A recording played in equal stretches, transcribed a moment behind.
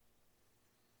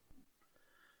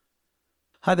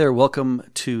Hi there. Welcome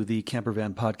to the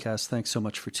Campervan Podcast. Thanks so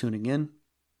much for tuning in.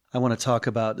 I want to talk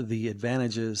about the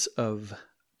advantages of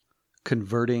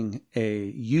converting a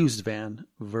used van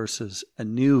versus a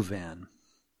new van.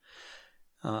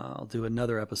 I'll do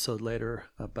another episode later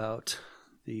about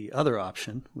the other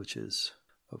option, which is,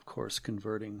 of course,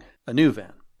 converting a new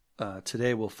van.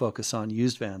 Today we'll focus on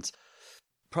used vans.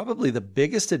 Probably the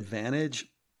biggest advantage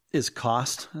is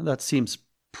cost. That seems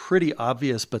pretty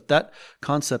obvious, but that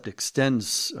concept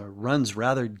runs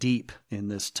rather deep in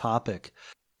this topic.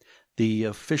 The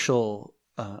official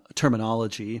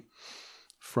terminology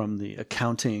from the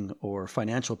accounting or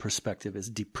financial perspective is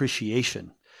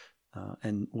depreciation.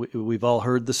 And we've all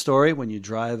heard the story. When you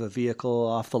drive a vehicle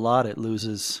off the lot, it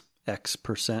loses X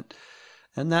percent.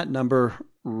 And that number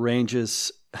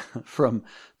ranges from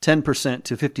 10%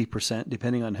 to 50%,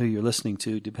 depending on who you're listening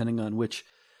to, depending on which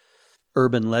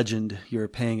urban legend you're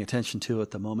paying attention to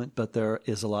at the moment, but there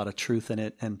is a lot of truth in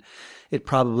it, and it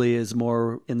probably is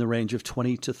more in the range of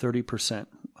 20 to 30%.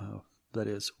 That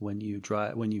is, when you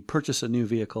purchase a new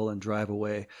vehicle and drive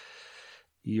away,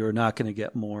 you're not going to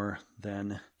get more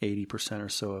than 80% or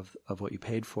so of what you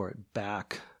paid for it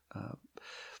back,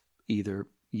 either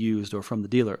used or from the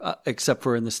dealer, except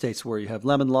for in the States where you have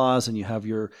lemon laws and you have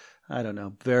your,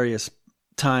 various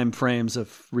time frames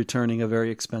of returning a very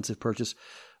expensive purchase,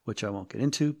 which I won't get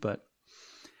into, but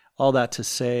all that to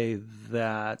say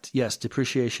that, yes,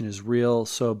 depreciation is real.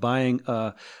 So buying,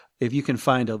 if you can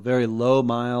find a very low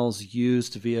miles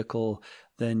used vehicle,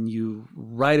 then you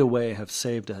right away have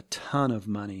saved a ton of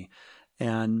money.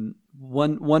 And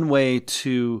one way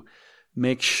to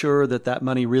make sure that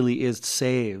money really is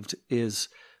saved is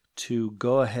to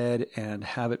go ahead and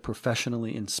have it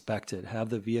professionally inspected, have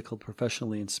the vehicle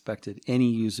professionally inspected,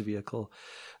 any used vehicle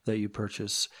that you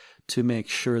purchase, to make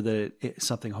sure that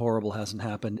something horrible hasn't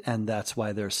happened, and that's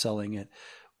why they're selling it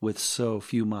with so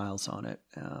few miles on it.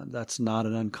 That's not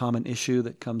an uncommon issue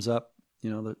that comes up.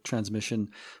 The transmission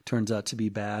turns out to be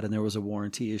bad, and there was a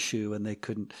warranty issue, and they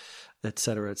couldn't, et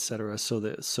cetera, et cetera.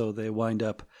 So they wind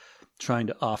up trying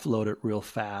to offload it real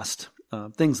fast.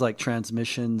 Things like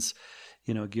transmissions,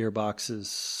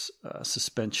 gearboxes,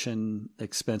 suspension,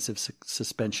 expensive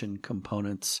suspension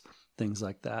components, things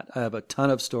like that. I have a ton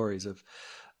of stories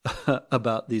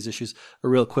about these issues. A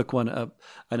real quick one.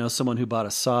 I know someone who bought a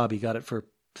Saab. He got it for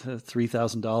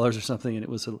 $3,000 or something, and it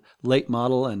was a late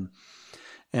model,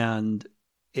 and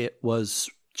it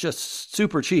was just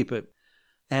super cheap.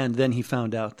 And then he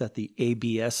found out that the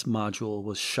ABS module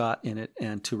was shot in it,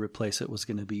 and to replace it was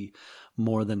going to be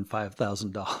more than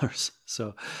 $5,000.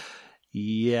 So,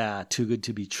 yeah, too good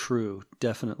to be true.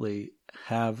 Definitely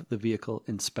have the vehicle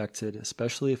inspected,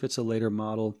 especially if it's a later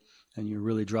model and you're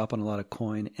really dropping a lot of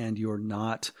coin and you're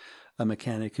not a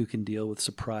mechanic who can deal with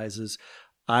surprises.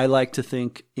 I like to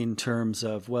think in terms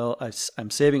of, well, I'm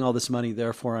saving all this money,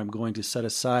 therefore I'm going to set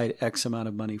aside X amount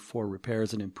of money for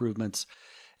repairs and improvements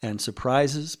and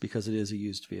surprises because it is a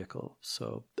used vehicle.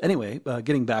 So anyway,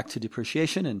 getting back to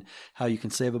depreciation and how you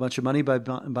can save a bunch of money by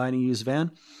buying a used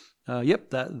van.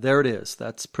 There it is.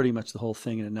 That's pretty much the whole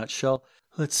thing in a nutshell.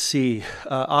 Let's see.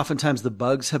 Oftentimes the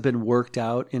bugs have been worked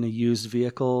out in a used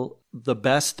vehicle. The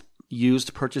best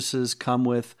used purchases come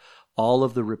with all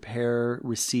of the repair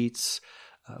receipts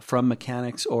from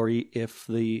mechanics, or if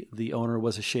the owner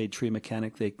was a shade tree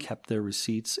mechanic, they kept their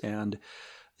receipts and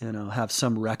have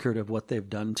some record of what they've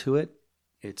done to it.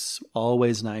 It's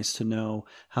always nice to know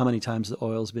how many times the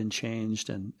oil's been changed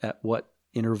and at what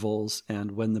intervals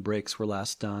and when the brakes were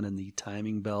last done and the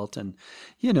timing belt and,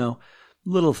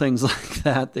 little things like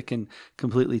that can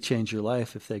completely change your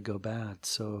life if they go bad.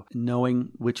 So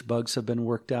knowing which bugs have been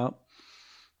worked out,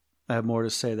 I have more to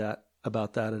say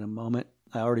about that in a moment.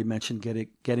 I already mentioned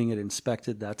getting it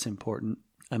inspected. That's important.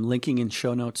 I'm linking in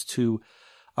show notes to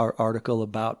our article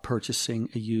about purchasing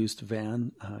a used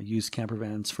van, used camper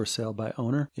vans for sale by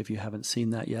owner. If you haven't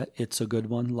seen that yet, it's a good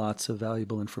one. Lots of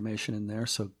valuable information in there.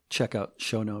 So check out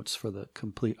show notes for the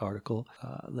complete article.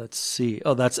 Let's see.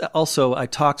 Oh, that's also, I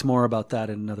talked more about that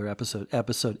in another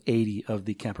episode 80 of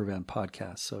the Campervan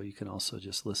Podcast. So you can also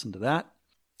just listen to that.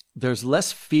 There's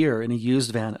less fear in a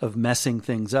used van of messing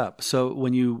things up. So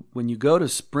when you go to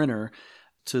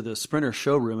the Sprinter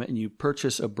showroom and you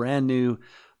purchase a brand new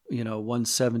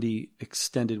 170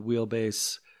 extended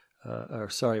wheelbase,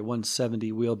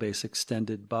 170 wheelbase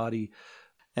extended body,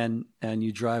 and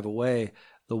you drive away,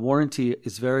 the warranty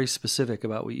is very specific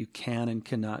about what you can and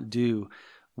cannot do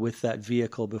with that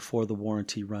vehicle before the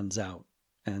warranty runs out.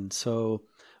 And so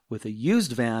With a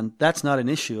used van, that's not an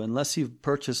issue unless you've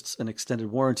purchased an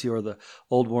extended warranty or the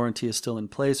old warranty is still in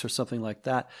place or something like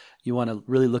that. You want to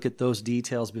really look at those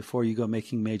details before you go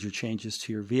making major changes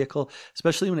to your vehicle,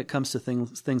 especially when it comes to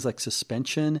things like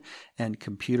suspension and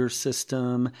computer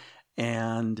system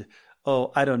and,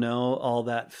 I don't know, all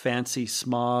that fancy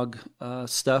smog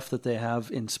stuff that they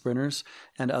have in Sprinters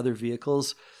and other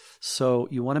vehicles. So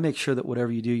you want to make sure that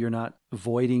whatever you do, you're not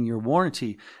voiding your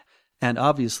warranty. And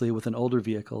obviously, with an older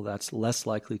vehicle, that's less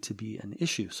likely to be an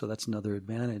issue. So that's another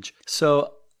advantage.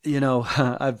 So,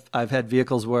 I've had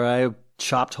vehicles where I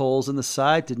chopped holes in the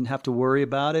side, didn't have to worry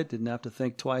about it, didn't have to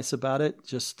think twice about it,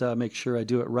 just make sure I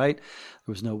do it right.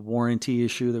 There was no warranty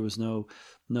issue. There was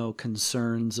no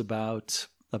concerns about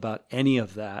any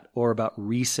of that or about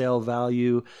resale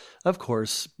value. Of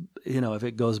course, if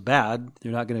it goes bad,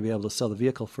 you're not going to be able to sell the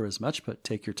vehicle for as much, but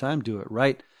take your time, do it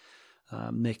right.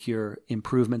 Make your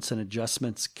improvements and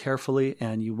adjustments carefully,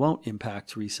 and you won't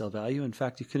impact resale value. In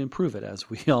fact, you can improve it, as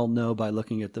we all know by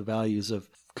looking at the values of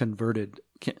converted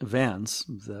vans,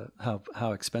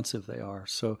 how expensive they are.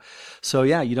 So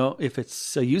yeah, if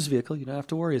it's a used vehicle, you don't have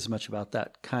to worry as much about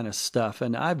that kind of stuff.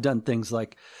 And I've done things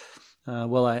like,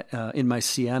 in my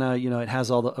Sienna, it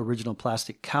has all the original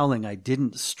plastic cowling. I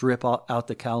didn't strip out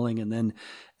the cowling and then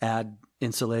add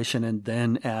insulation and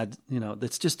then add,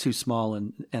 that's just too small,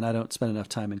 and I don't spend enough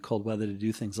time in cold weather to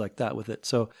do things like that with it.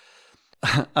 So,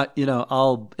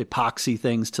 I'll epoxy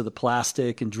things to the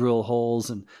plastic and drill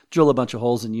a bunch of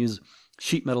holes and use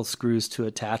sheet metal screws to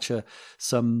attach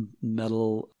some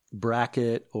metal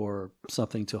bracket or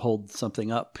something to hold something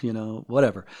up,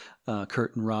 whatever,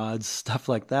 curtain rods, stuff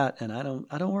like that. And I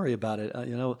don't worry about it.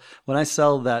 When I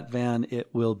sell that van, it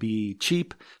will be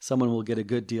cheap. Someone will get a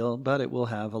good deal, but it will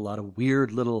have a lot of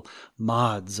weird little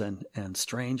mods and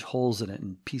strange holes in it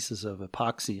and pieces of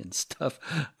epoxy and stuff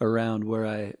around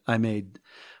where I made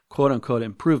quote unquote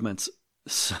improvements.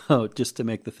 So just to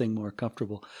make the thing more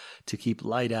comfortable, to keep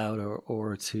light out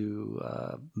or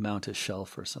to mount a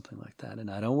shelf or something like that.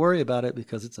 And I don't worry about it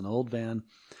because it's an old van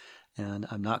and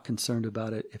I'm not concerned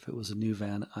about it. If it was a new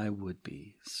van, I would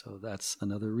be. So that's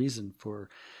another reason for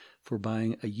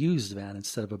buying a used van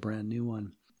instead of a brand new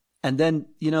one. And then,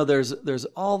 there's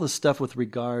all the stuff with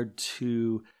regard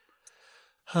to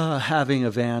having a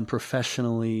van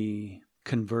professionally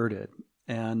converted.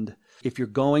 And if you're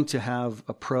going to have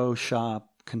a pro shop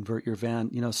convert your van,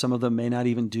 some of them may not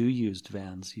even do used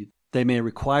vans. They may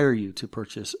require you to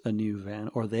purchase a new van,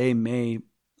 or they may,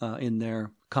 in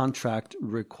their contract,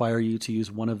 require you to use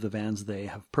one of the vans they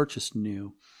have purchased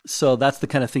new. So that's the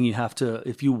kind of thing you have to,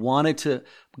 if you wanted to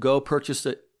go purchase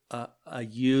a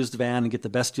used van and get the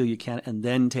best deal you can and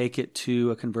then take it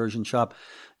to a conversion shop,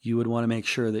 you would want to make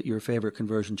sure that your favorite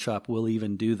conversion shop will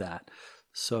even do that.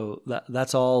 So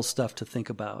that's all stuff to think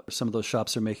about. Some of those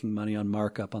shops are making money on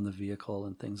markup on the vehicle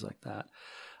and things like that.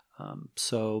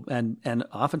 And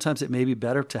oftentimes it may be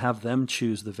better to have them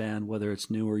choose the van, whether it's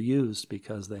new or used,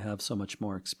 because they have so much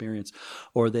more experience.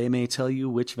 Or they may tell you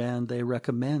which van they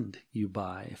recommend you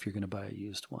buy if you're going to buy a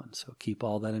used one. So keep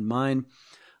all that in mind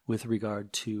with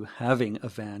regard to having a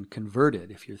van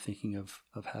converted if you're thinking of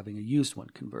having a used one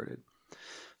converted.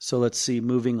 So let's see,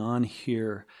 moving on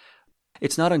here.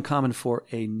 It's not uncommon for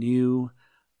a new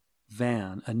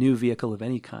van, a new vehicle of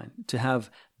any kind, to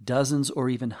have dozens or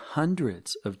even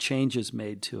hundreds of changes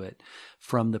made to it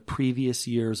from the previous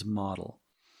year's model.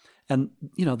 And,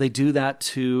 they do that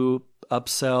to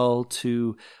upsell,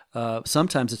 to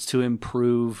sometimes it's to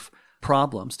improve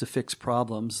problems, to fix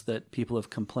problems that people have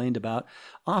complained about.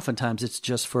 Oftentimes it's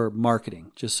just for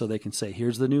marketing, just so they can say,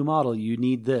 here's the new model, you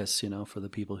need this, for the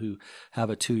people who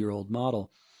have a 2-year-old model.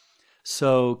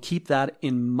 So keep that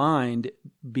in mind,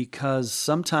 because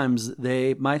sometimes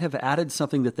they might have added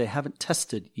something that they haven't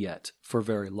tested yet for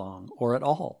very long or at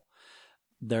all.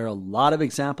 There are a lot of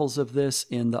examples of this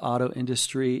in the auto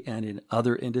industry and in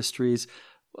other industries.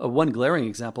 One glaring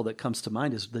example that comes to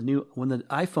mind is when the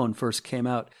iPhone first came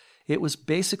out, it was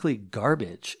basically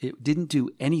garbage. It didn't do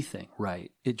anything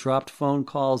right. It dropped phone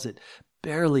calls. It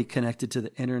barely connected to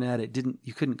the internet.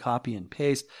 You couldn't copy and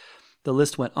paste. The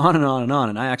list went on and on and on.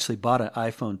 And I actually bought an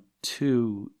iPhone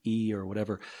 2E or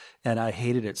whatever, and I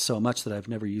hated it so much that I've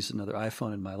never used another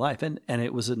iPhone in my life. And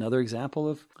it was another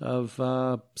example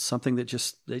of something that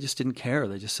they just didn't care.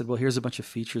 They just said, well, here's a bunch of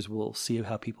features. We'll see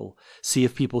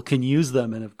if people can use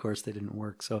them. And of course they didn't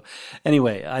work. So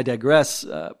anyway, I digress.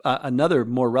 Another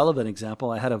more relevant example,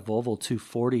 I had a Volvo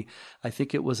 240. I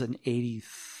think it was an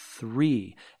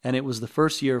 83, and it was the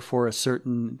first year for a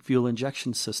certain fuel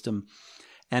injection system.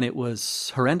 And it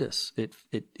was horrendous. It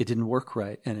didn't work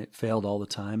right, and it failed all the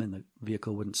time, and the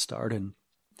vehicle wouldn't start.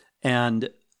 And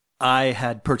I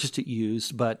had purchased it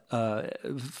used, but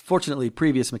fortunately,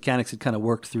 previous mechanics had kind of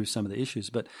worked through some of the issues.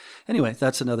 But anyway,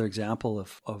 that's another example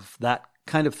of that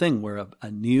kind of thing where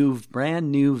a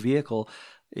brand new vehicle,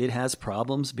 it has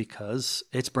problems because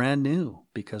it's brand new,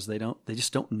 because they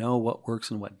just don't know what works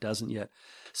and what doesn't yet.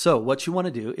 So what you want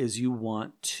to do is you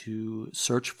want to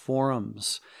search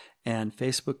forums and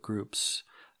Facebook groups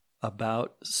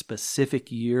about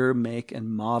specific year, make, and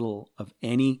model of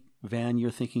any van you're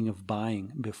thinking of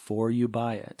buying before you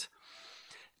buy it.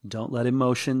 Don't let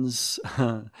emotions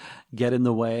get in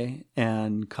the way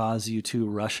and cause you to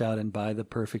rush out and buy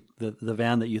the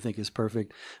van that you think is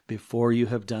perfect before you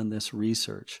have done this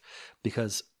research.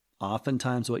 Because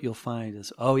oftentimes what you'll find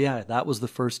is, oh yeah, that was the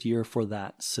first year for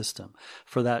that system,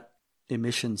 for that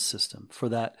emissions system, for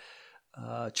that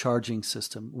charging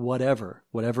system, whatever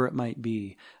it might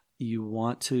be. You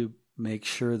want to make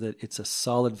sure that it's a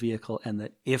solid vehicle, and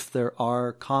that if there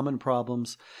are common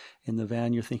problems in the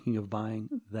van you're thinking of buying,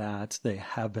 that they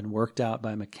have been worked out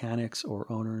by mechanics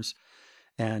or owners.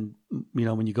 And,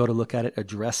 when you go to look at it,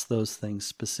 address those things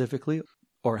specifically,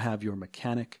 or have your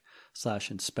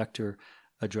mechanic/inspector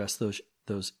address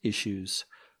those issues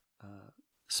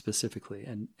specifically.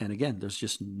 And again, there's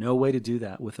just no way to do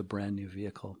that with a brand new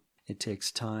vehicle. It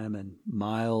takes time and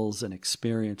miles and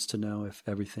experience to know if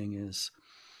everything is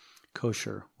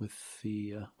kosher with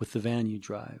the van you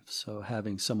drive. So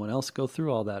having someone else go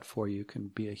through all that for you can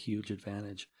be a huge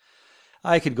advantage.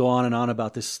 I could go on and on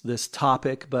about this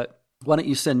topic, but why don't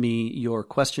you send me your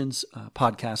questions,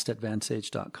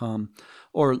 podcast@vansage.com,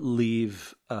 or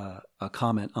leave a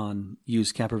comment on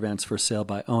used camper vans for sale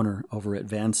by owner over at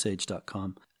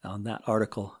vansage.com on that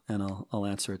article, and I'll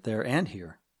answer it there and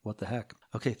here. What the heck?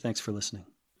 Okay, thanks for listening.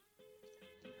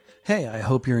 Hey, I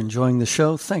hope you're enjoying the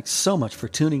show. Thanks so much for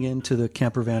tuning in to the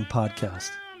Campervan Podcast.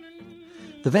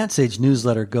 The Vansage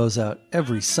newsletter goes out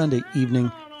every Sunday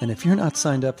evening, and if you're not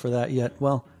signed up for that yet,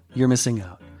 well, you're missing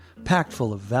out. Packed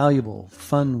full of valuable,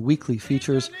 fun weekly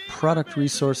features, product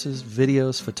resources,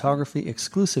 videos, photography,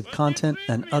 exclusive content,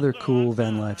 and other cool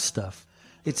van life stuff.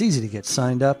 It's easy to get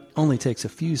signed up, only takes a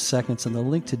few seconds, and the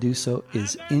link to do so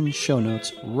is in show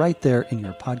notes right there in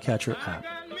your podcatcher app.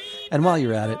 And while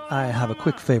you're at it, I have a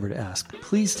quick favor to ask.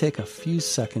 Please take a few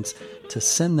seconds to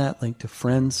send that link to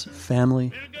friends,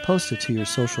 family, post it to your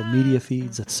social media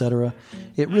feeds, etc.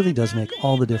 It really does make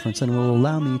all the difference and will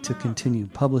allow me to continue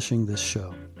publishing this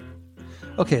show.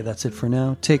 Okay, that's it for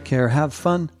now. Take care, have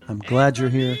fun. I'm glad you're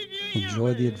here.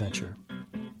 Enjoy the adventure.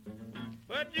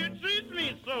 But you treat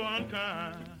me so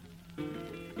unkind.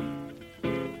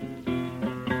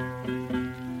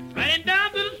 Ran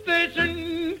down to the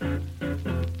station,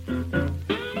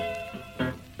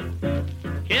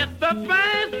 kept the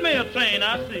fast mail train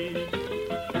I see.